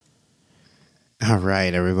All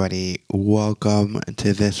right, everybody. Welcome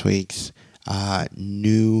to this week's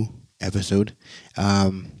new episode.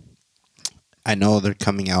 Um, I know they're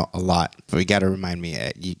coming out a lot, but you got to remind me,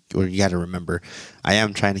 you got to remember, I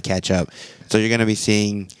am trying to catch up. So you're going to be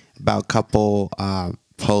seeing about a couple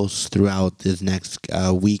posts throughout this next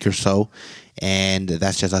week or so, and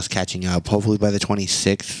that's just us catching up. Hopefully by the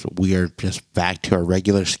 26th, we are just back to our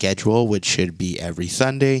regular schedule, which should be every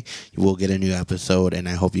Sunday. We'll get a new episode, and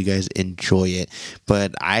I hope you guys enjoy it.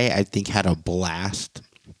 But I think had a blast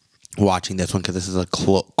watching this one because this is a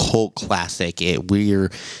cult classic.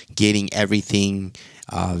 We're getting everything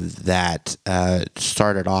that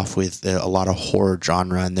started off with a lot of horror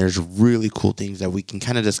genre, and there's really cool things that we can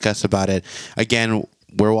kind of discuss about it. Again,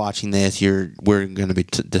 we're watching this. We're going to be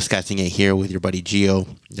discussing it here with your buddy Gio.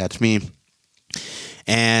 That's me,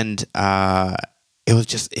 and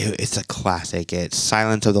it's a classic. It's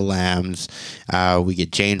Silence of the Lambs. We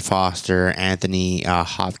get Jane Foster, Anthony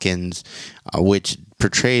Hopkins, which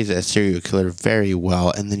portrays a serial killer very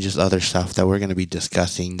well, and then just other stuff that we're going to be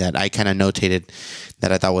discussing that I kind of notated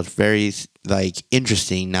that I thought was very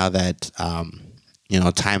interesting. Now that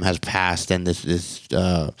time has passed and this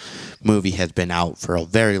movie has been out for a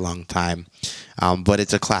very long time, but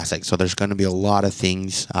it's a classic. So there's going to be a lot of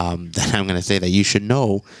things that I'm going to say that you should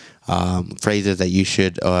know. Phrases that you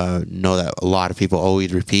should know that a lot of people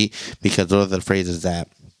always repeat because those are the phrases that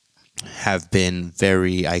have been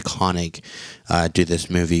very iconic to this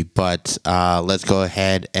movie. But let's go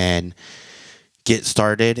ahead and get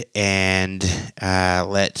started, and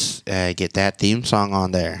let's get that theme song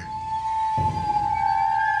on there.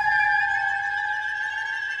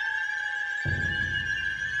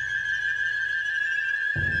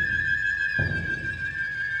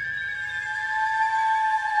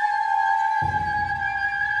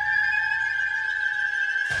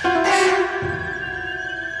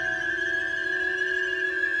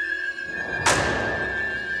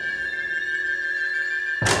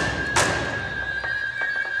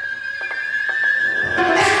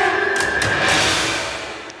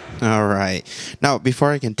 All right. Now,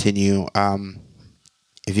 before I continue,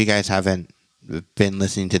 if you guys haven't been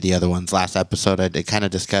listening to the other ones, last episode I kind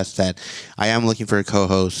of discussed that I am looking for a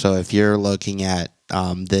co-host. So if you're looking at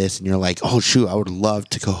this and you're like, oh shoot, I would love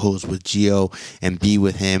to co-host with Gio and be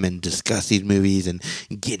with him and discuss these movies and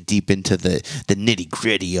get deep into the nitty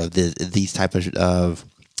gritty of these type of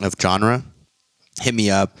genre, hit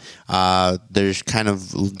me up. There's kind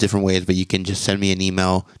of different ways, but you can just send me an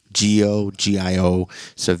email, Gio,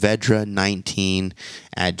 Saavedra19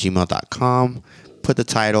 at gmail.com. Put the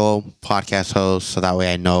title, podcast host, so that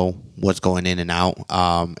way I know what's going in and out.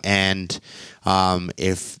 And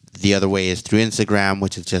if the other way is through Instagram,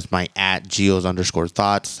 which is just my at Geos underscore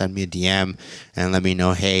thoughts, send me a DM and let me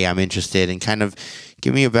know, hey, I'm interested, and kind of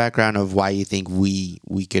give me a background of why you think we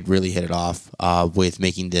could really hit it off with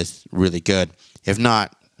making this really good. If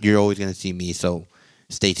not, you're always going to see me, so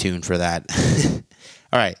stay tuned for that.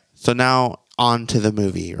 All right, so now on to the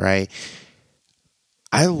movie, right?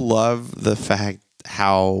 I love the fact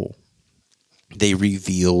how they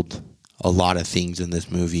revealed a lot of things in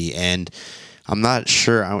this movie, and I'm not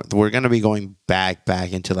sure we're going to be going back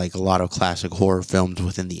into like a lot of classic horror films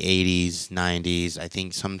within the 80s, 90s, I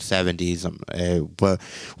think some 70s, but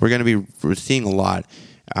we're seeing a lot.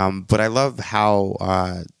 But I love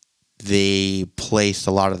how they placed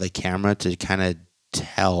a lot of the camera to kind of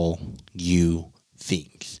tell you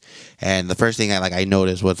things. And the first thing I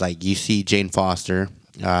noticed was like you see Jane Foster,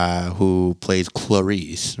 who plays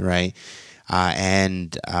Clarice, right?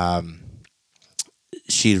 And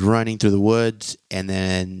she's running through the woods, and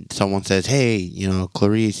then someone says, "Hey,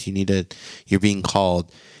 Clarice, you're being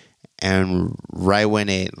called." And right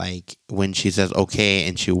when she says okay,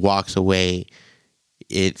 and she walks away,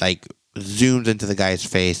 it like zooms into the guy's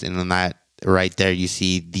face, and then that right there you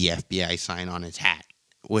see the FBI sign on his hat,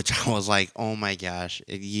 which I was like, oh my gosh,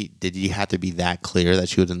 did you have to be that clear that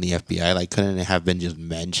she was in the FBI? Like, couldn't it have been just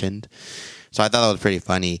mentioned? So I thought that was pretty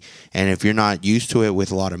funny. And if you're not used to it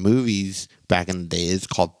with a lot of movies back in the day, it's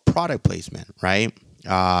called product placement, right?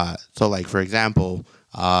 So like for example,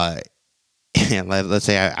 let's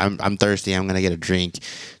say I'm thirsty, I'm gonna get a drink,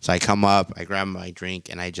 so I come up, I grab my drink,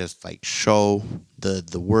 and I just like show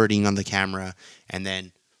the wording on the camera, and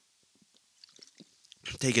then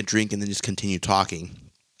take a drink, and then just continue talking.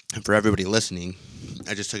 And for everybody listening,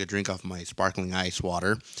 I just took a drink off my sparkling ice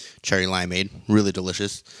water, cherry limeade, really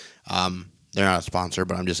delicious. They're not a sponsor,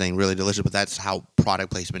 but I'm just saying really delicious. But that's how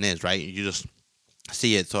product placement is, right? You just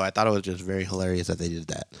see it. So I thought it was just very hilarious that they did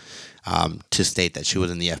that, to state that she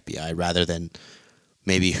was in the FBI rather than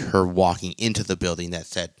maybe her walking into the building that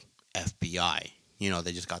said FBI.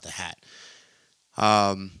 They just got the hat.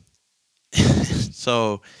 Um,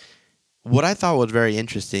 so what I thought was very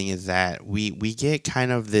interesting is that we get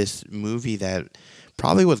kind of this movie that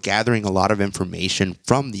probably was gathering a lot of information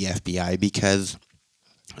from the FBI because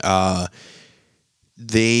uh,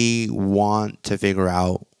 they want to figure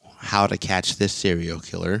out how to catch this serial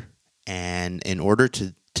killer, and in order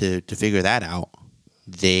to figure that out,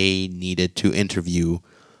 they needed to interview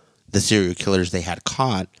the serial killers they had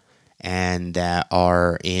caught and that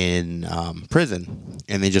are in prison,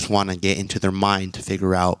 and they just want to get into their mind to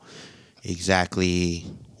figure out exactly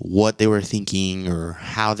what they were thinking or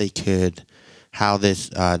how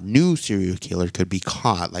this new serial killer could be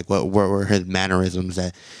caught, like what were his mannerisms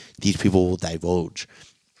that these people will divulge.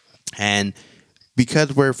 And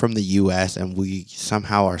because we're from the U.S. and we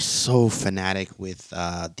somehow are so fanatic with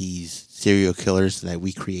these serial killers that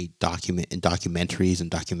we create documentaries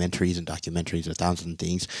and documentaries and documentaries of thousands of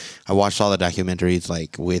things. I watched all the documentaries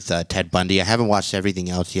like with Ted Bundy. I haven't watched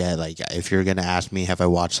everything else yet. Like if you're gonna ask me, have I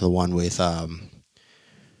watched the one with oh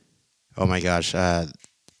my gosh,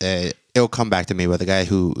 it'll come back to me. But the guy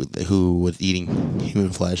who was eating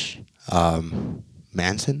human flesh,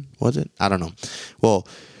 Manson was it? I don't know. Well,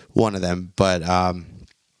 one of them, but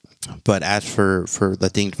as for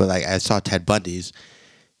the things, but like I saw Ted Bundy's,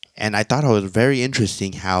 and I thought it was very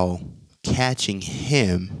interesting how catching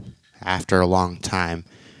him after a long time,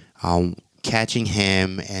 catching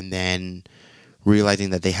him and then realizing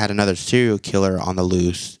that they had another serial killer on the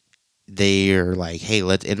loose, they are like, hey,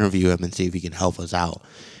 let's interview him and see if he can help us out.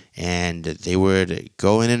 And they would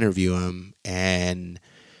go and interview him and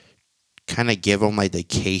kind of give him like the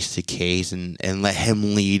case to case and let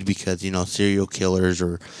him lead because serial killers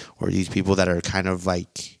or these people that are kind of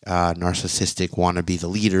like narcissistic want to be the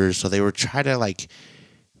leaders, so they would try to like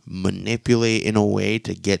manipulate in a way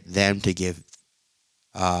to get them to get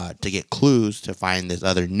clues to find this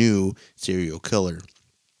other new serial killer,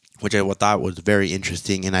 which I thought was very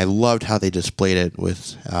interesting, and I loved how they displayed it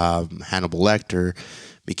with Hannibal Lecter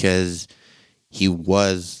because he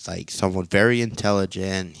was like someone very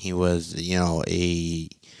intelligent. He was,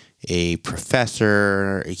 a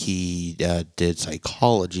professor. He did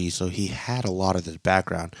psychology, so he had a lot of this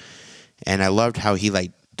background. And I loved how he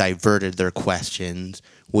like diverted their questions.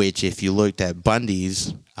 Which, if you looked at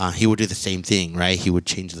Bundy's, he would do the same thing, right? He would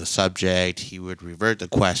change the subject, he would revert the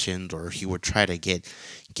questions, or he would try to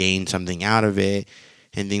gain something out of it,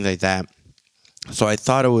 and things like that. So I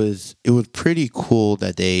thought it was pretty cool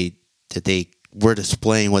that they were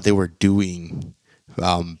displaying what they were doing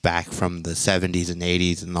back from the 70s and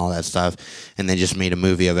 80s and all that stuff, and they just made a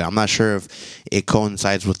movie of it. I'm not sure if it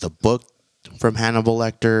coincides with the book from Hannibal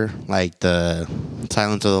Lecter, like the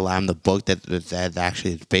Silence of the Lamb, the book that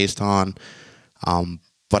actually is based on.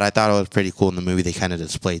 But I thought it was pretty cool in the movie. They kind of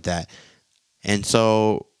displayed that, and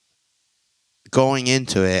so going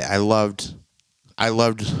into it, I loved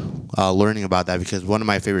learning about that because one of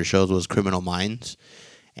my favorite shows was Criminal Minds,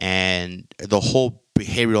 and the whole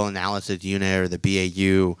behavioral analysis unit or the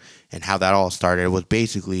BAU and how that all started was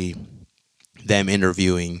basically them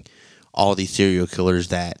interviewing all these serial killers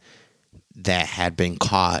that had been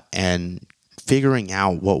caught and figuring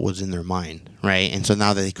out what was in their mind, right? And so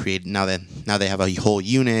now they have a whole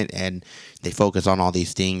unit and they focus on all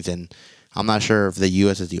these things. And I'm not sure if the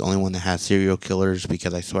U.S. is the only one that has serial killers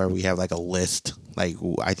because I swear we have like a list. Like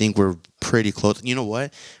I think we're pretty close. You know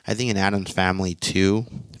what? I think in Adam's Family too,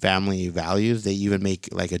 Family Values, they even make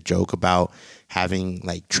like a joke about having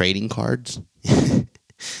like trading cards.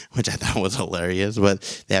 Which I thought was hilarious.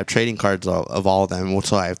 But they have trading cards of all of them.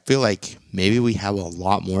 So I feel like maybe we have a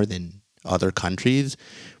lot more than other countries.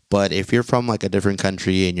 But if you're from like a different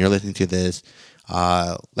country and you're listening to this,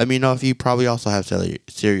 let me know if you probably also have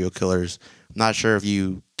serial killers. I'm not sure if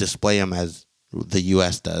you display them as the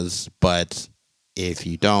U.S. does, but if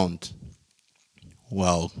you don't,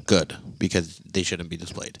 well, good, because they shouldn't be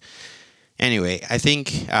displayed. Anyway, I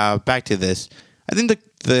think back to this. I think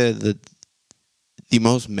the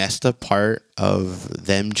most messed up part of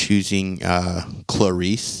them choosing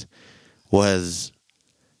Clarice was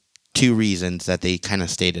two reasons that they kind of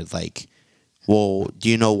stated. Like, well, do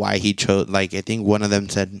you know why he chose? Like, I think one of them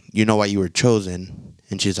said, "You know why you were chosen?"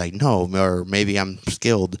 And she's like, "No," or maybe I'm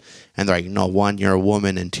skilled. And they're like, "No, one, you're a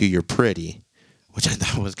woman, and two, you're pretty," which I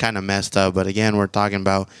thought was kind of messed up. But again, we're talking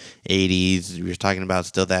about 80s. We're talking about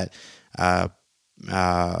still that uh,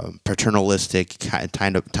 paternalistic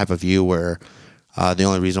type of view where the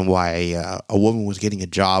only reason why a woman was getting a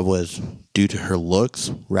job was due to her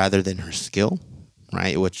looks rather than her skill,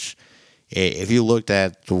 right? Which, if you looked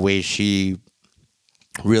at the way she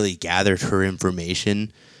really gathered her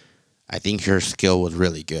information, I think her skill was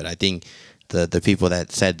really good. I think the people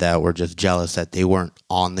that said that were just jealous that they weren't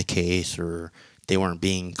on the case or they weren't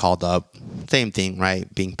being called up. Same thing,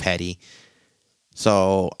 right? Being petty.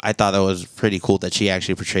 So I thought that was pretty cool that she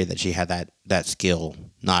actually portrayed that she had that skill,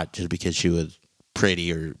 not just because she was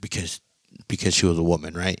pretty or because she was a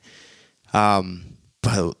woman, right?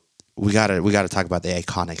 But we gotta talk about the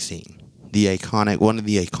iconic scene. One of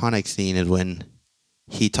the iconic scene is when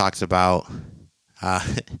he talks about uh,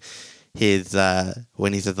 his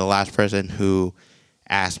when he says the last person who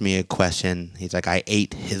asked me a question. He's like, I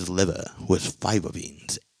ate his liver with fiber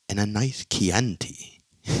beans and a nice Chianti,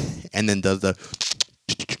 and then does the.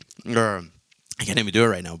 I can't even do it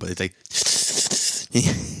right now, but it's like.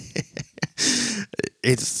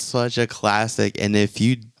 It's such a classic, and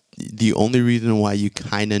the only reason why you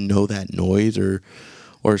kind of know that noise or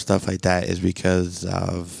stuff like that is because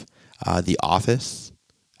of The Office.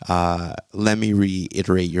 Let me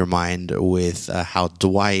reiterate your mind with how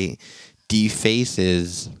Dwight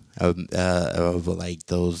defaces of like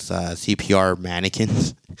those CPR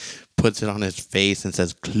mannequins, puts it on his face and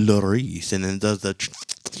says Clarice, and then does the.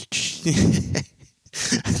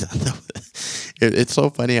 It's so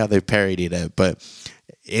funny how they parodied it, but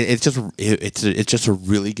it's just a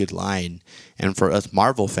really good line. And for us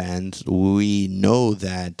Marvel fans, we know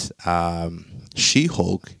that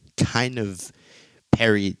She-Hulk kind of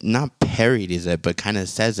not parodies it, but kind of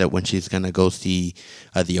says it when she's gonna go see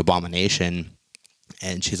the Abomination,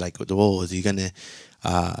 and she's like, "Whoa, is he gonna,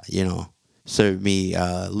 serve me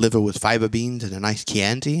liver with fiber beans and a nice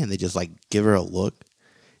Chianti?" And they just like give her a look,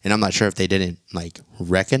 and I'm not sure if they didn't like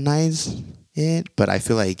recognize it, but I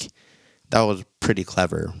feel like that was pretty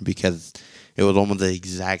clever because it was almost the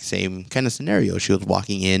exact same kind of scenario. She was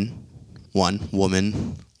walking in, one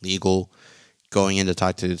woman, legal, going in to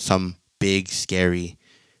talk to some big, scary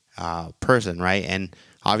person, right? And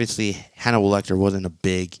obviously, Hannibal Lecter wasn't a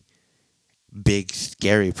big,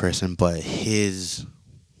 scary person, but his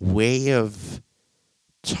way of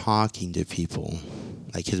talking to people,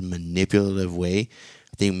 like his manipulative way,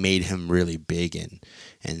 I think made him really big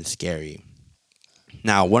and scary.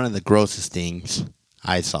 Now, one of the grossest things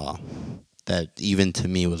I saw that even to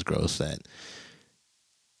me was gross that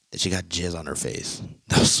she got jizz on her face.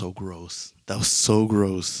 That was so gross. That was so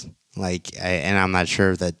gross. And I'm not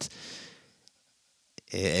sure that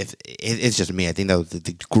if it's just me. I think that was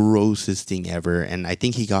the grossest thing ever, and I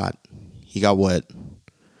think he got what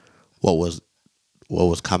was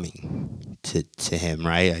coming to him.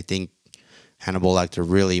 Right. I think Hannibal Lecter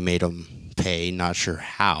really made him pay. Not sure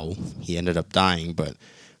how he ended up dying, but I'm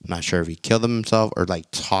not sure if he killed himself or like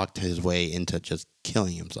talked his way into just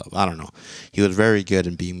killing himself. I don't know. He was very good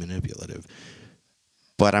in being manipulative.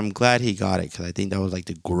 But I'm glad he got it because I think that was like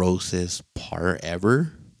the grossest part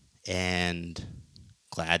ever. And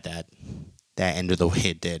glad that ended the way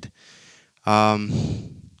it did. The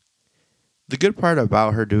good part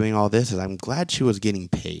about her doing all this is I'm glad she was getting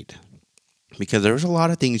paid. Because there was a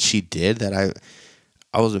lot of things she did that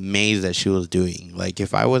I was amazed that she was doing. Like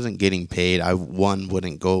if I wasn't getting paid, I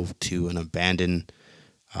wouldn't go to an abandoned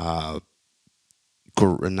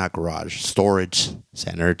not garage, storage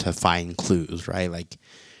center to find clues, right? Like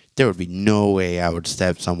there would be no way I would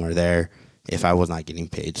step somewhere there if I was not getting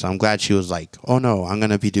paid. So I'm glad she was like, "Oh no, I'm going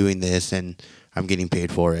to be doing this and I'm getting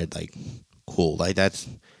paid for it." Like cool. Like that's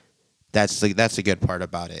the good part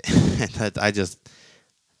about it.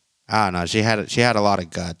 I don't know. She had a lot of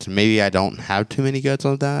guts. Maybe I don't have too many guts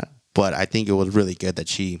on that, but I think it was really good that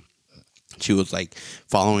she was like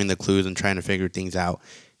following the clues and trying to figure things out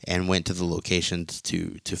and went to the locations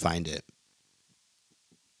to find it.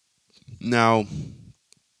 Now,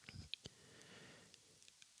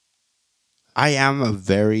 I am a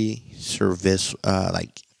very serviceful,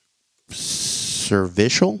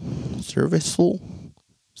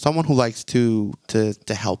 someone who likes to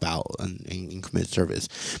help out and commit service.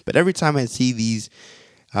 But every time I see these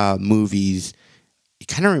movies, it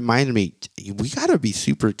kind of reminds me we gotta be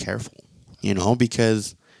super careful,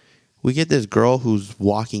 because we get this girl who's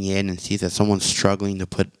walking in and sees that someone's struggling to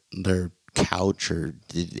put their couch or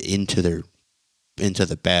into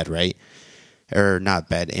the bed, right? Or not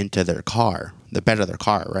bed, into their car, the bed of their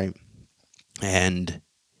car, right? And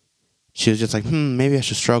she was just like, maybe I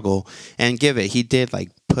should struggle and give it. He did like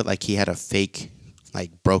put like he had a fake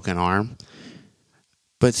like broken arm,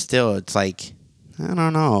 but still, it's like I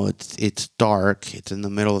don't know. It's dark. It's in the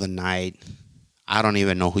middle of the night. I don't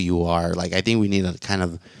even know who you are. Like I think we need to kind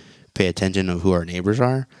of pay attention of who our neighbors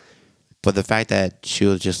are. But the fact that she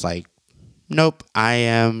was just like, nope, I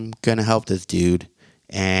am gonna help this dude,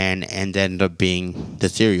 and ended up being the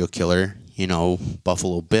serial killer,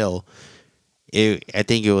 Buffalo Bill. I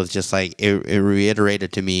think it was just like it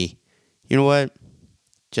reiterated to me, you know what?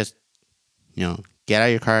 Just, get out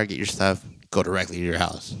of your car, get your stuff, go directly to your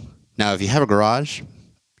house. Now, if you have a garage,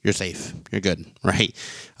 you're safe. You're good, right?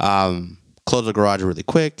 Close the garage really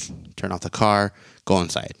quick, turn off the car, go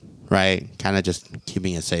inside, right? Kind of just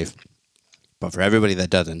keeping it safe. But for everybody that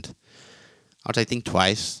doesn't, I would say think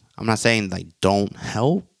twice. I'm not saying like don't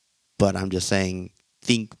help, but I'm just saying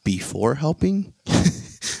think before helping.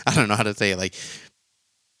 I don't know how to say it. Like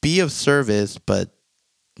be of service, but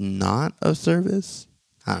not of service.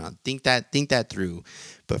 I don't know. Think that through.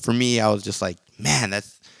 But for me, I was just like, man,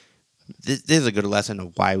 this is a good lesson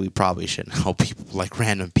of why we probably shouldn't help people, like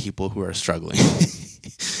random people who are struggling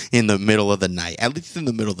in the middle of the night. At least in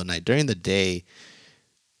the middle of the night. During the day,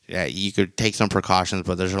 yeah, you could take some precautions,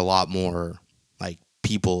 but there's a lot more like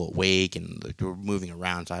people awake and like, moving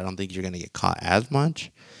around, so I don't think you're gonna get caught as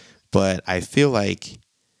much. But I feel like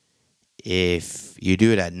if you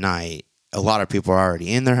do it at night, a lot of people are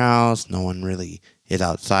already in their house. No one really is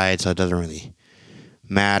outside, so it doesn't really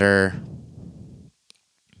matter.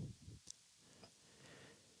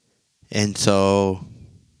 And so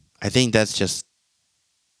I think that's just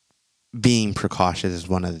being precautious is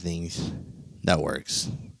one of the things that works.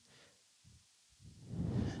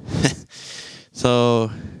 So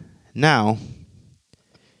now,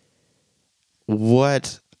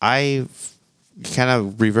 what I kind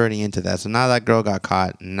of reverting into that. So now that girl got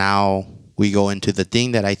caught. Now we go into the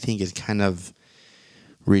thing that I think is kind of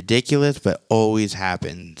ridiculous, but always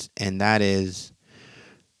happens. And that is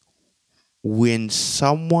when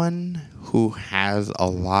someone who has a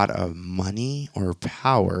lot of money or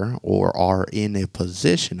power or are in a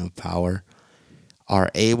position of power are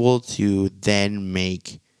able to then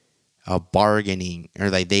make a bargaining, or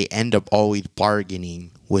like they end up always bargaining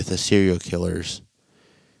with the serial killers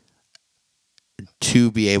to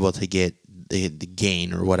be able to get the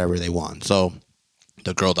gain or whatever they want. So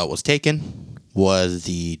the girl that was taken was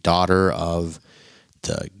the daughter of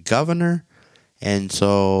the governor, and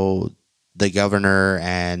so the governor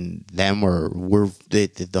and them were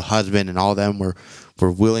the husband and all of them were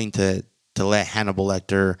willing to let Hannibal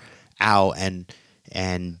Lecter out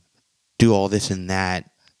and do all this and that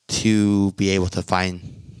to be able to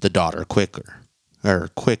find the daughter quickly,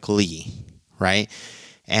 right?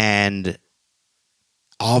 And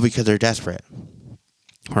all because they're desperate,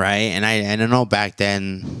 right? And I know back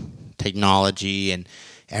then technology and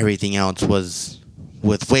everything else was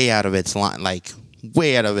way out of its line, like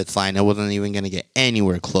way out of its line. It wasn't even going to get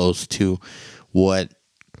anywhere close to what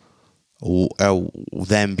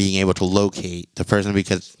them being able to locate the person,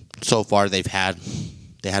 because so far they had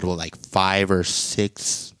what, like 5 or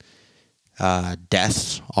 6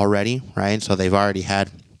 deaths already, right? So they've already had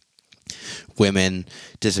women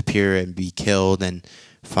disappear and be killed and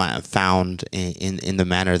found in the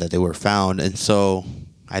manner that they were found. And so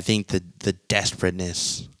I think the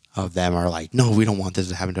desperateness of them are like, no, we don't want this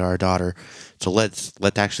to happen to our daughter, so let's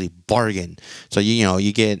actually bargain. So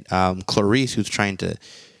you get Clarice, who's trying to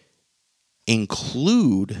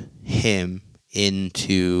include him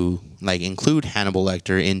include Hannibal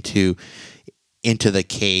Lecter into the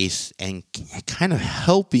case and kind of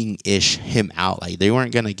helping him out. Like they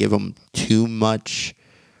weren't gonna give him too much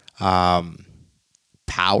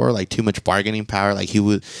power, like too much bargaining power. Like he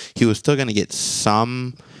was still gonna get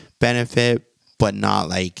some benefit, but not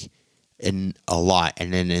like in a lot.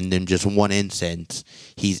 And then just one instance,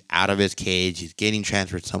 he's out of his cage, he's getting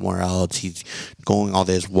transferred somewhere else, he's going all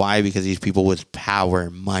this. Why? Because these people with power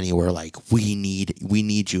and money were like, we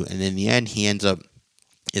need you. And in the end, he ends up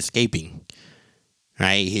escaping.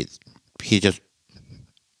 Right? He just,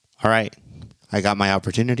 all right, I got my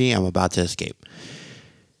opportunity, I'm about to escape.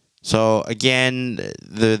 So again,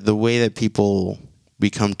 the way that people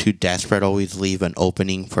become too desperate always leave an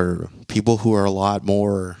opening for people who are a lot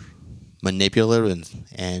more manipulative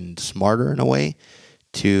and smarter in a way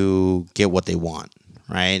to get what they want,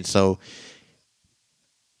 right? So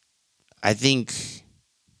I think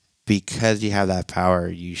because you have that power,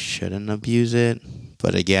 you shouldn't abuse it.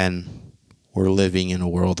 But again, we're living in a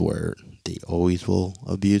world where they always will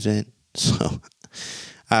abuse it. So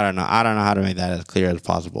I don't know how to make that as clear as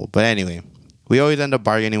possible. But anyway, we always end up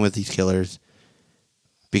bargaining with these killers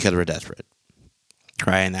because we're desperate,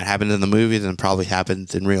 right? And that happens in the movies and probably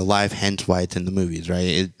happens in real life, hence why it's in the movies,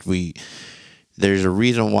 right? There's a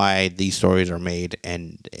reason why these stories are made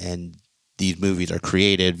and these movies are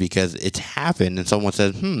created, because it's happened and someone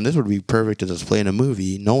says, this would be perfect to display in a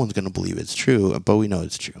movie. No one's going to believe it's true, but we know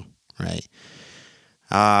it's true, right?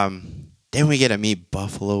 Then we get to meet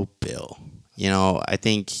Buffalo Bill. I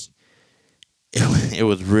think it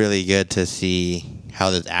was really good to see how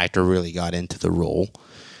this actor really got into the role,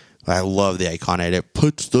 I love the iconic. It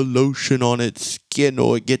puts the lotion on its skin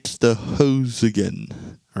or it gets the hose again,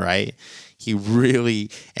 right? He really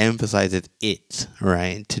emphasizes it,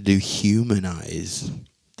 right, to dehumanize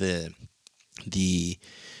the the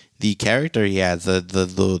the character he has,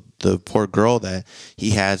 the poor girl that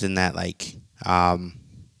he has in that um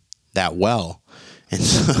that well. And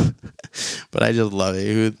so, but I just love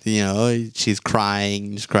it. She's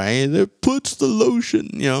crying, and it puts the lotion,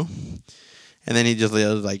 and then he just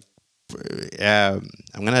yells like, I'm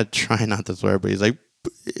gonna try not to swear, but he's like,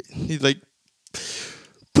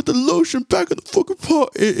 put the lotion back in the fucking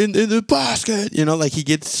pot in the basket. Like he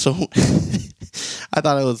gets so. I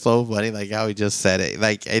thought it was so funny, like how he just said it.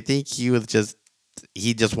 Like I think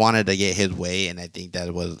he just wanted to get his way, and I think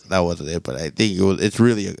that wasn't it. But I think it's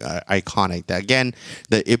really iconic that again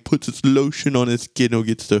that it puts its lotion on its skin or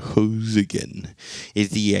gets the hose again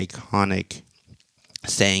is the iconic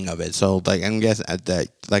saying of it. So like I'm guessing that,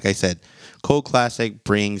 like I said, cult classic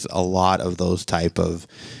brings a lot of those type of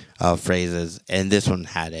phrases, and this one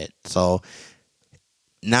had it. So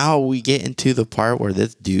now we get into the part where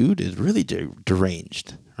this dude is really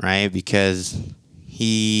deranged, right? Because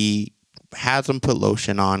he has him put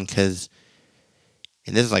lotion on and this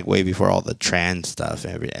is like way before all the trans stuff,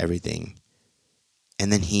 everything.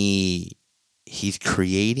 And then he's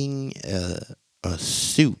creating a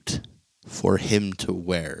suit for him to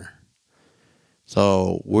wear.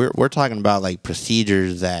 So we're talking about like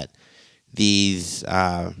procedures that these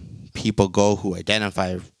people go who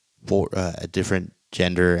identify for a different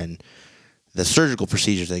gender, and the surgical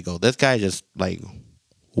procedures they go. This guy just like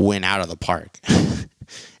went out of the park.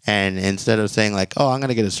 And instead of saying like, oh, I'm going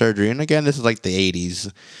to get a surgery. And again, this is like the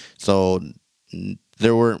 80s. So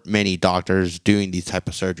there weren't many doctors doing these type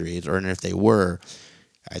of surgeries. Or if they were,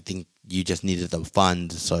 I think you just needed the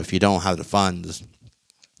funds. So if you don't have the funds,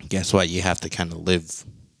 guess what? You have to kind of live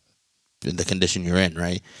in the condition you're in,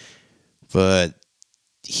 right? But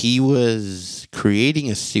he was creating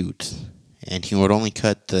a suit, and he would only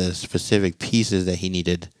cut the specific pieces that he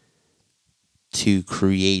needed to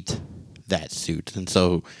create that suit. And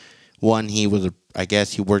so he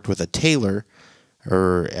worked with a tailor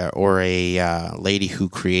or a lady who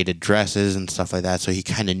created dresses and stuff like that, so he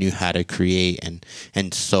kind of knew how to create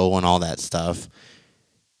and sew and all that stuff.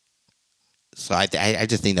 So I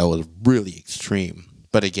just think that was really extreme.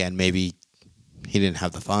 But again, maybe he didn't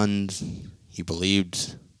have the funds. He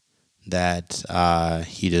believed that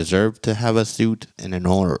he deserved to have a suit, and in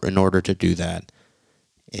order to do that,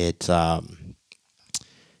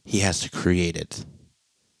 he has to create it.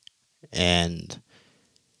 And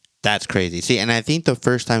that's crazy. See, and I think the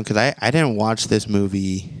first time, because I didn't watch this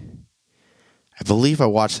movie, I believe I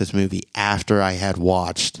watched this movie after I had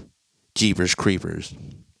watched Jeepers Creepers.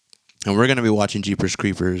 And we're going to be watching Jeepers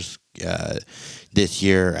Creepers this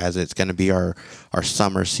year, as it's going to be our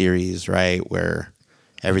summer series, right? Where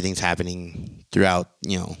everything's happening throughout,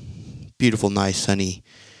 beautiful, nice, sunny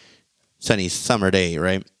summer day,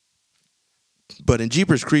 right? But in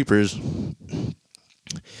Jeepers Creepers,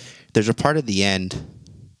 there's a part at the end,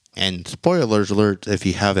 and spoilers alert if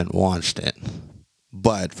you haven't watched it,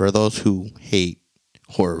 but for those who hate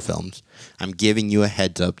horror films, I'm giving you a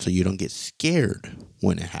heads up so you don't get scared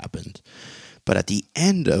when it happens. But at the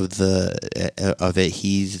end of it,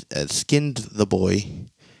 he's skinned the boy,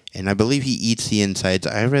 and I believe he eats the insides.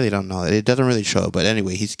 I really don't know. It doesn't really show, but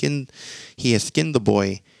anyway, he has skinned the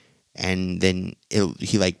boy, and then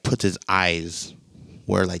he like puts his eyes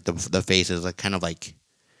where like the face is, like kind of like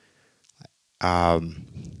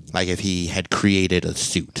if he had created a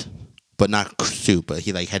suit, but not suit, but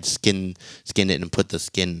he like had skinned it and put the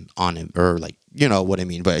skin on him, or like, you know what I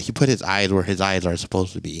mean. But he put his eyes where his eyes are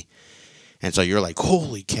supposed to be, and so you're like,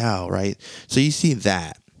 holy cow, right? So you see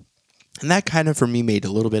that, and that kind of for me made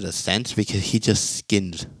a little bit of sense because he just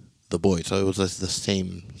skinned the boy, so it was just the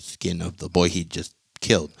same skin of the boy he just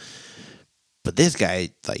killed. But this guy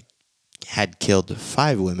like had killed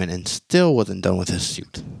 5 women and still wasn't done with his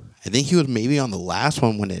suit. I think he was maybe on the last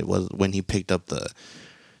one when he picked up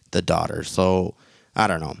the daughter. So I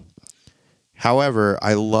don't know. However,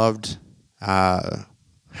 I loved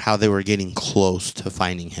how they were getting close to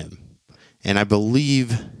finding him, and I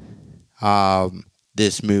believe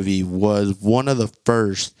this movie was one of the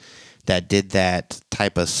first that did that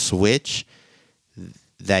type of switch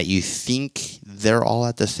that you think they're all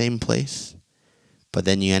at the same place, but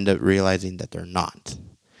then you end up realizing that they're not.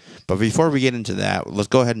 But before we get into that, let's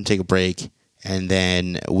go ahead and take a break, and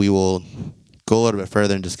then we will go a little bit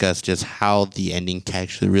further and discuss just how the ending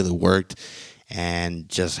actually really worked and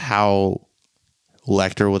just how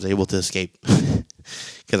Lecter was able to escape.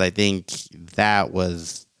 Because I think that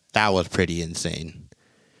was pretty insane.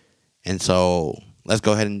 And so let's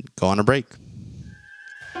go ahead and go on a break.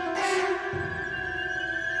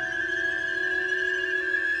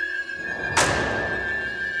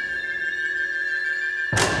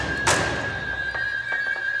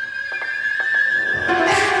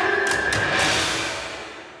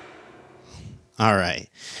 All right.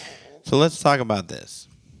 So let's talk about this.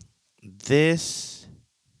 This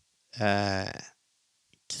uh,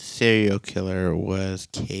 serial killer was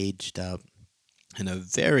caged up in a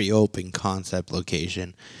very open concept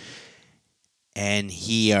location, and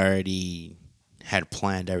he already had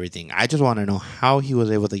planned everything. I just want to know how he was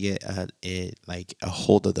able to get a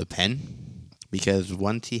hold of the pen, because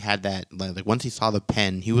once he had that, like once he saw the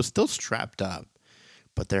pen, he was still strapped up.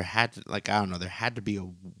 But there had to, like, I don't know, there had to be a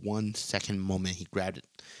 1 second moment he grabbed it.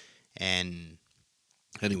 And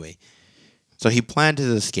anyway, so he planned his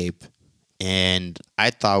escape, and I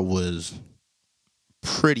thought was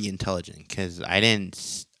pretty intelligent because I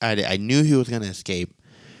knew he was gonna escape,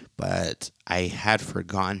 but I had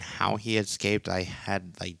forgotten how he escaped. I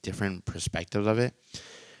had like different perspectives of it.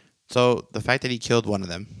 So the fact that he killed one of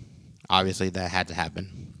them, obviously that had to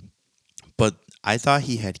happen. But I thought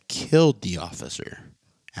he had killed the officer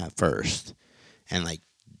at first, and like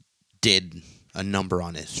did a number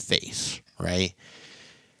on his face, right?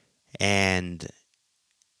 And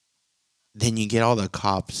then you get all the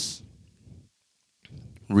cops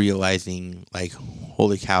realizing, like,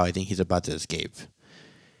 holy cow, I think he's about to escape.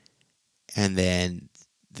 And then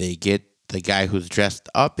they get the guy who's dressed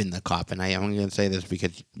up in the cop. And I'm going to say this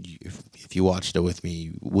because if you watched it with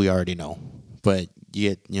me, we already know. But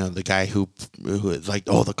you get, the guy who is like,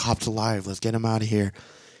 oh, the cop's alive. Let's get him out of here.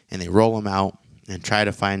 And they roll him out and try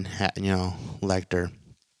to find, Lecter.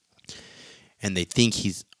 And they think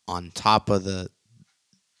he's on top of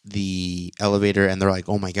the elevator, and they're like,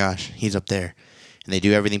 oh my gosh, he's up there. And they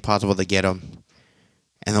do everything possible to get him.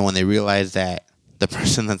 And then when they realize that the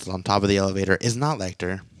person that's on top of the elevator is not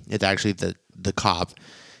Lecter, it's actually the cop.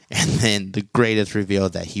 And then the greatest reveal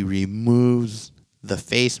that he removes the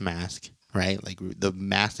face mask, right? Like the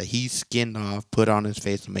mask that he skinned off, put on his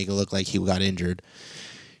face to make it look like he got injured,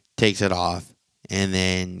 takes it off, and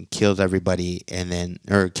then kills everybody,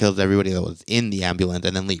 kills everybody that was in the ambulance,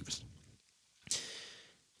 and then leaves.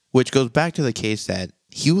 Which goes back to the case that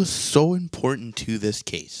he was so important to this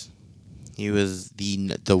case. He was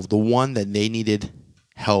the one that they needed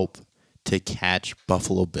help to catch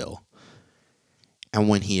Buffalo Bill. And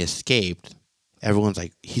when he escaped, everyone's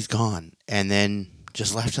like, he's gone. And then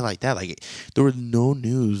just left it like that. Like, there was no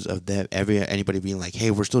news of that anybody being like,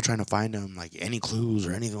 hey, we're still trying to find him. Like, any clues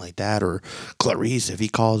or anything like that. Or Clarice, if he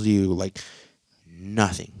calls you. Like,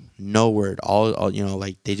 nothing. No word. All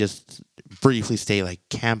like, they just briefly say, like,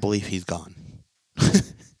 can't believe he's gone.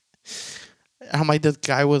 I'm like, this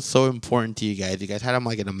guy was so important to you guys. You guys had him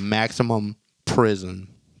like in a maximum prison,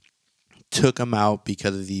 took him out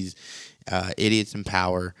because of these idiots in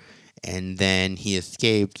power, and then he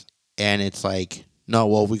escaped. And it's like, no,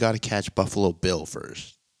 well, we got to catch Buffalo Bill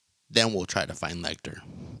first. Then we'll try to find Lecter.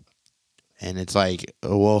 And it's like,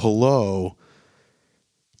 well, hello.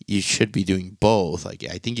 You should be doing both. Like,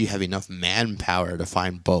 I think you have enough manpower to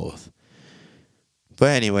find both. But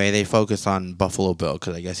anyway, they focus on Buffalo Bill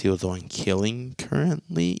because I guess he was the one killing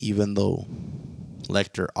currently, even though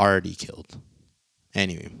Lecter already killed.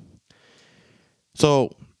 Anyway,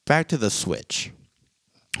 so back to the switch,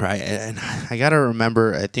 right? And I gotta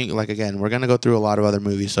remember, I think, like, again, we're gonna go through a lot of other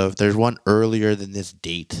movies. So if there's one earlier than this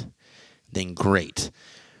date, then great.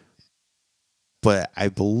 But I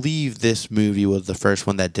believe this movie was the first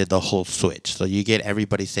one that did the whole switch. So you get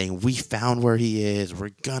everybody saying, we found where he is. We're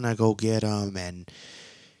gonna go get him. And,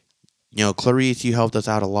 Clarice, you helped us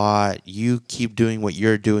out a lot. You keep doing what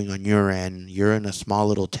you're doing on your end. You're in a small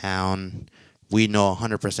little town. We know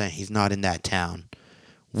 100% he's not in that town.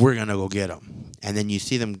 We're gonna go get him. And then you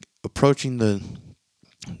see them approaching the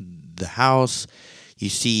house. You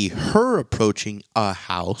see her approaching a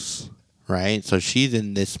house, right? So she's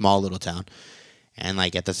in this small little town. And,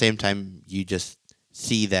 like, at the same time, you just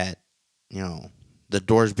see that, the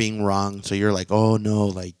door's being rung. So you're like, oh, no,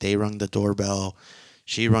 like, they rung the doorbell.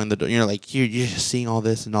 She rung the door. Like, you're just seeing all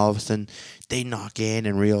this. And all of a sudden, they knock in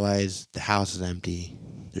and realize the house is empty.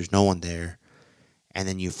 There's no one there. And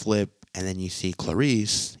then you flip, and then you see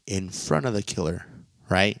Clarice in front of the killer,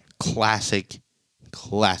 right? Classic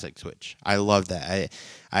switch. I love that.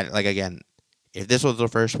 I like, again, if this was the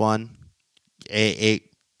first one, it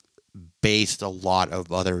based a lot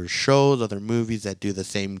of other shows, other movies that do the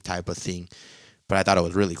same type of thing. But I thought it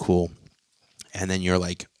was really cool. And then you're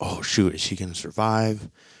like, oh, shoot, is she going to survive?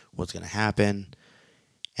 What's going to happen?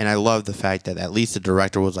 And I love the fact that at least the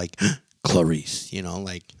director was like, Clarice,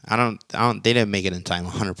 like I don't they didn't make it in time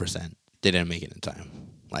 100%. They didn't make it in time.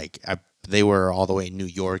 Like they were all the way in New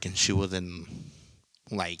York and she was in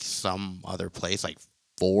like some other place like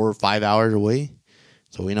 4 or 5 hours away.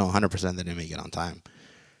 So we know 100% they didn't make it on time.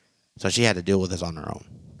 So she had to deal with this on her own.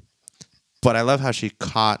 But I love how she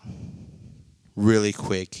caught really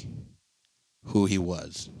quick who he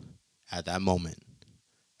was at that moment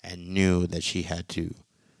and knew that she had to,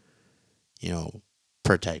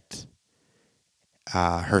 protect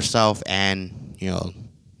herself and,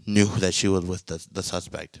 knew that she was with the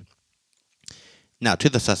suspect. Now, to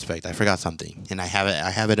the suspect, I forgot something, and I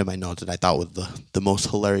have it in my notes, and I thought was the most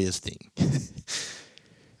hilarious thing.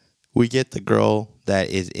 We get the girl that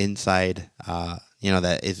is inside,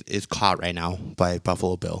 that is caught right now by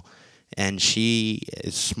Buffalo Bill, and she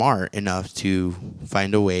is smart enough to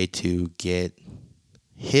find a way to get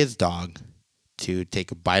his dog to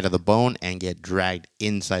take a bite of the bone and get dragged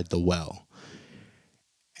inside the well.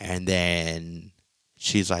 And then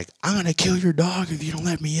she's like, I'm going to kill your dog if you don't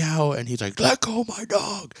let me out. And he's like, let go of my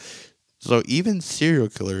dog. So even serial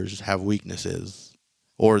killers have weaknesses,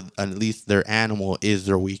 or at least their animal is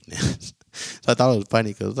their weakness. So I thought it was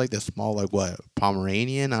funny because it was like this small, like what,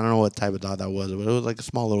 Pomeranian? I don't know what type of dog that was, but it was like a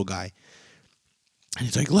small little guy. And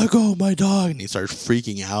he's like, let go of my dog. And he starts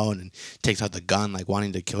freaking out and takes out the gun, like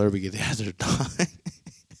wanting to kill her because he has her dog.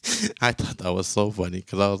 I thought that was so funny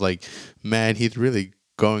because I was like, man, he's really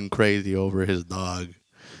going crazy over his dog.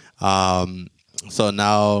 So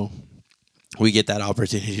now we get that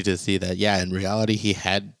opportunity to see that, yeah, in reality, he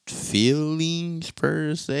had feelings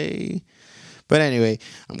per se. But anyway,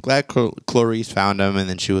 I'm glad Clarice found him, and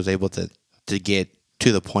then she was able to get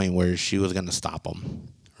to the point where she was going to stop him,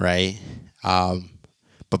 right?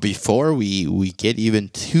 But before we get even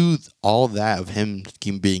to all that of him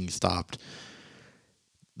being stopped,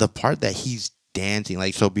 the part that he's dancing,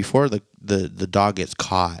 like, so before the dog gets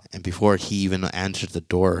caught and before he even answers the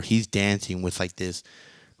door, he's dancing with like this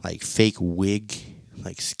like fake wig,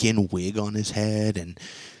 like skin wig on his head and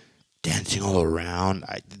dancing all around.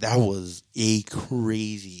 That was a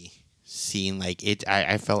crazy scene. Like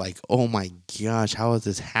I felt like, oh my gosh, how is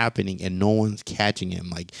this happening and no one's catching him?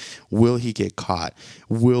 Like, will he get caught?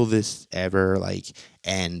 Will this ever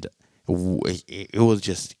and it was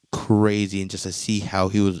just crazy, and just to see how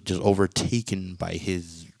he was just overtaken by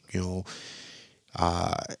his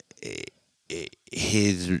uh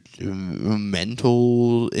his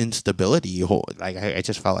mental instability. Like I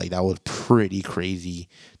just felt like that was pretty crazy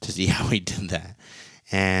to see how he did that.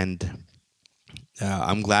 And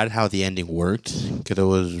I'm glad how the ending worked because it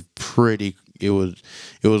was pretty. It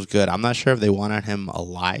was good. I'm not sure if they wanted him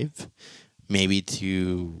alive, maybe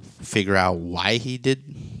to figure out why he did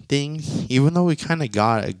things. Even though we kind of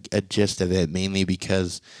got a gist of it, mainly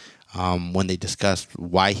because when they discussed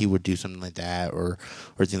why he would do something like that or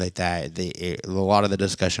things like that, a lot of the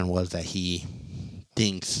discussion was that he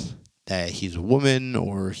thinks that he's a woman,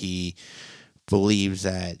 or he believes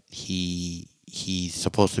that he's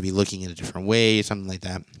supposed to be looking in a different way, something like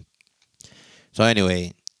that. So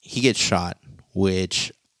anyway, he gets shot,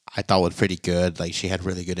 which I thought was pretty good. Like, she had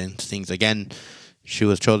really good instincts. Again, she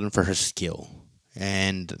was chosen for her skill.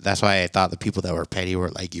 And that's why I thought the people that were petty were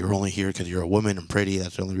like, you're only here because you're a woman and pretty.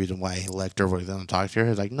 That's the only reason why Lecter was going to talk to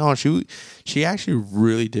her. It's like, no, she actually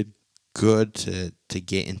really did good to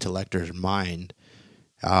get into Lecter's mind.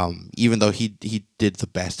 Even though he did the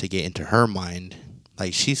best to get into her mind,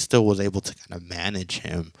 like, she still was able to kind of manage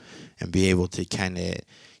him and be able to kind of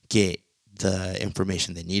get the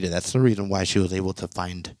information they needed. That's the reason why she was able to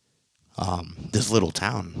find this little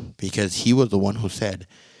town, because he was the one who said,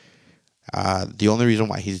 the only reason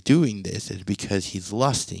why he's doing this is because he's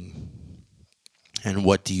lusting. And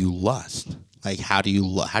what do you lust? Like, how do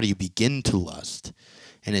you begin to lust?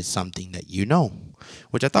 And it's something that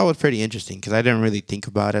which I thought was pretty interesting because I didn't really think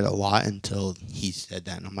about it a lot until he said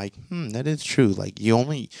that. And I'm like, that is true. Like, you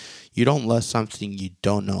don't lust something you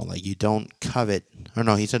don't know. Like, you don't covet, or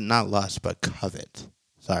no, he said not lust, but covet.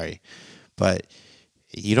 Sorry. But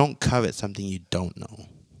you don't covet something you don't know.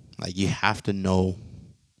 Like, you have to know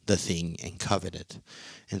the thing and covet it.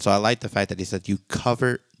 And so I like the fact that he said you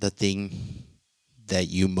covet the thing that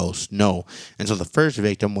you most know. And so the first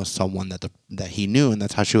victim was someone that he knew, and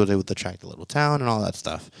that's how she was able to track the little town and all that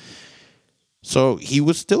stuff. So he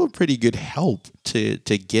was still a pretty good help to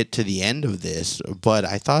get to the end of this. But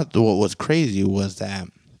I thought what was crazy was that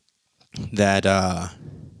man,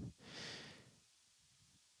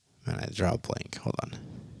 I draw a blank. Hold on.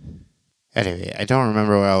 Anyway, I don't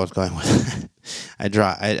remember where I was going with that.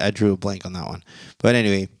 I drew a blank on that one. But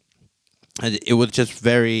anyway, it was just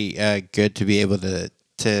very good to be able to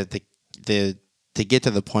to get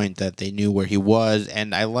to the point that they knew where he was.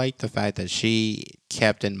 And I like the fact that she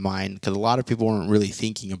kept in mind, because a lot of people weren't really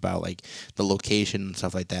thinking about like the location and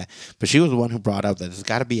stuff like that, but she was the one who brought up that it's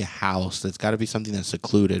got to be a house, it's got to be something that's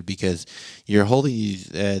secluded, because you're holding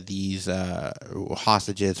these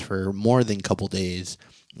hostages for more than a couple days,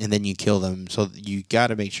 and then you kill them, so you got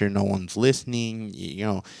to make sure no one's listening, you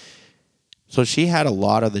know. So she had a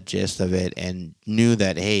lot of the gist of it and knew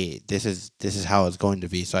that, hey, this is how it's going to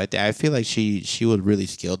be. So I feel like she was really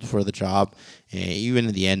skilled for the job, and even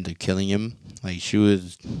in the end of killing him, like she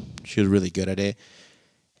was really good at it.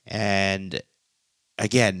 And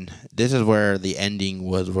again, this is where the ending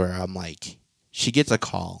was, where I'm like, she gets a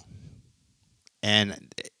call,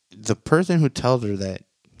 and the person who tells her that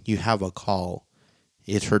you have a call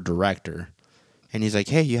is her director, and he's like,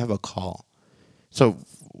 hey, you have a call. So,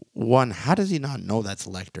 one, how does he not know that's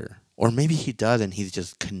Lecter? Or maybe he does and he's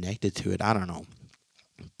just connected to it. I don't know.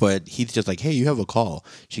 But he's just like, hey, you have a call.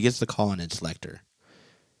 She gets the call and it's Lecter.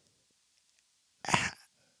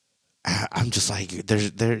 I'm just like,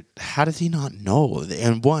 how does he not know?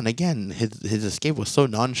 And one, again, his escape was so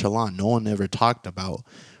nonchalant. No one ever talked about,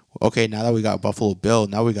 okay, now that we got Buffalo Bill,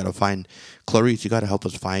 now we got to find Clarice. You got to help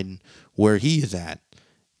us find where he is at.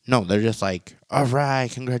 No, they're just like, all right,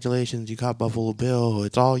 congratulations, you caught Buffalo Bill.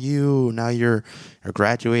 It's all you. Now you're a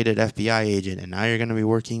graduated FBI agent, and now you're going to be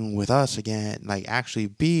working with us again. Like, actually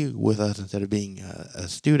be with us instead of being a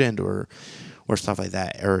student or stuff like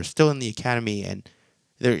that, or still in the academy. And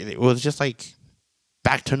it was just like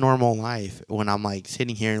back to normal life when I'm like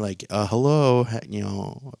sitting here like, hello,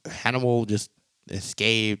 Hannibal just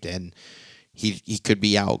escaped, and he could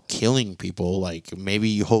be out killing people. Like,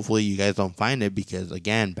 maybe, hopefully you guys don't find it, because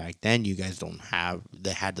again, back then you guys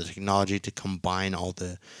they had the technology to combine all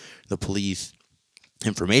the police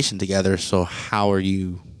information together. So how are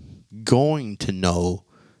you going to know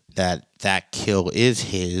that that kill is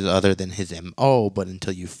his, other than his MO? But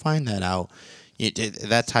until you find that out,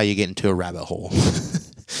 that's how you get into a rabbit hole.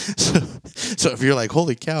 So if you're like,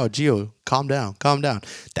 holy cow, Gio, calm down, calm down.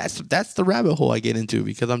 That's the rabbit hole I get into,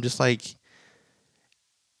 because I'm just like,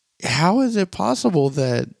 how is it possible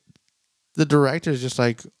that the director is just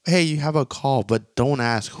like, hey, you have a call, but don't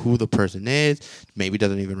ask who the person is? Maybe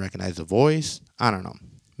doesn't even recognize the voice. I don't know.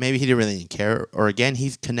 Maybe he didn't really care. Or again,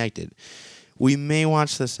 he's connected. We may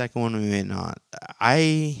watch the second one, we may not.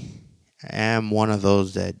 I am one of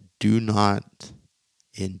those that do not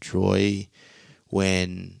enjoy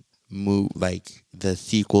when like the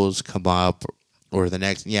sequels come up, or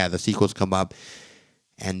the sequels come up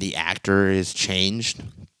and the actor is changed.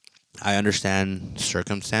 I understand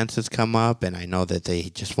circumstances come up, and I know that they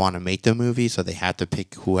just want to make the movie, so they have to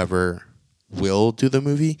pick whoever will do the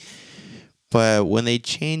movie. But when they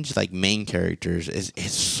change like main characters,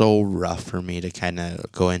 it's so rough for me to kind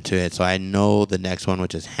of go into it. So I know the next one,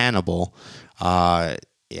 which is Hannibal.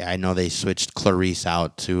 Yeah, I know they switched Clarice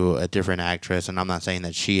out to a different actress, and I'm not saying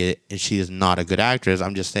that she is not a good actress.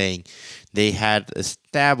 I'm just saying they had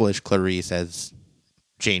established Clarice as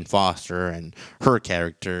Jane Foster and her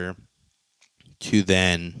character, to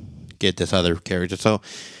then get this other character. So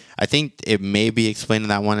I think it may be explained in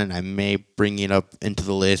that one, and I may bring it up into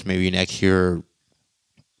the list maybe next year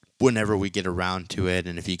whenever we get around to it.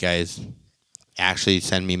 And if you guys actually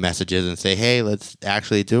send me messages and say, hey, let's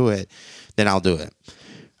actually do it, then I'll do it.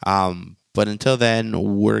 But until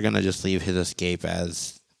then, we're going to just leave his escape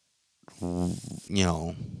as,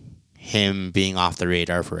 him being off the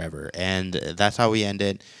radar forever. And that's how we end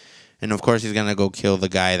it. And of course, he's going to go kill the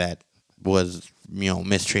guy that was,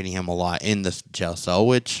 mistreating him a lot in the jail cell,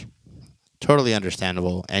 which totally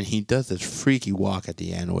understandable. And he does this freaky walk at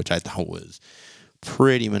the end, which I thought was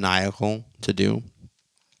pretty maniacal to do.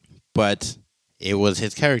 But it was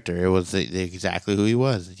his character. It was exactly who he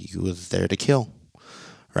was. He was there to kill,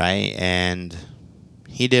 right? And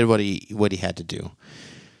he did what he had to do.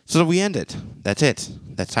 So we end it. That's it.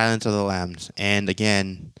 That's Silence of the Lambs. And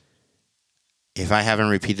again, if I haven't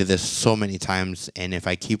repeated this so many times, and if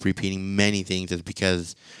I keep repeating many things, it's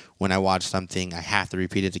because when I watch something, I have to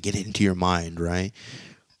repeat it to get it into your mind, right?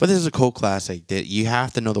 But this is a cult classic that you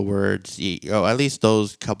have to know the words, at least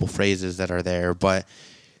those couple phrases that are there. But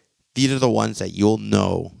these are the ones that you'll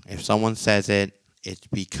know. If someone says it, it's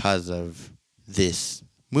because of this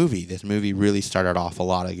movie. This movie really started off a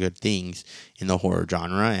lot of good things in the horror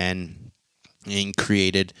genre, and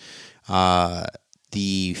created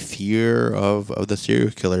the fear of the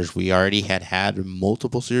serial killers. We already had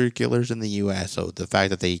multiple serial killers in the U.S., so the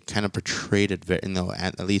fact that they kind of portrayed it,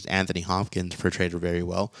 at least Anthony Hopkins portrayed it very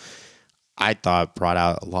well, I thought brought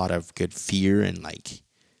out a lot of good fear, and like,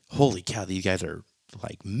 holy cow, these guys are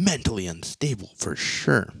like mentally unstable for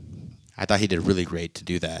sure. I thought he did really great to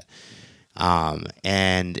do that.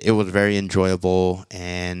 And it was very enjoyable,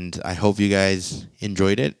 and I hope you guys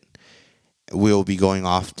enjoyed it. We'll be going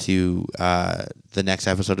off to the next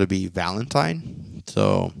episode to be Valentine.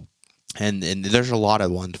 So, and there's a lot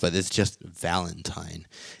of ones, but it's just Valentine,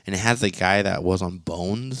 and it has the guy that was on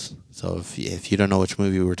Bones. So if you don't know which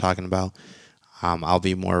movie we're talking about, I'll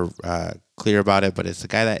be more clear about it. But it's the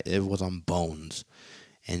guy that it was on Bones,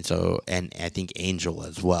 and I think Angel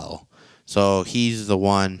as well. So he's the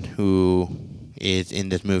one who is in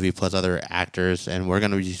this movie plus other actors, and we're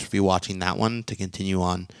gonna just be watching that one to continue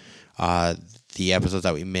on uh, the episodes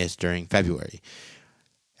that we missed during February.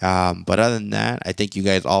 But other than that, I thank you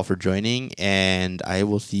guys all for joining, and I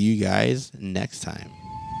will see you guys next time.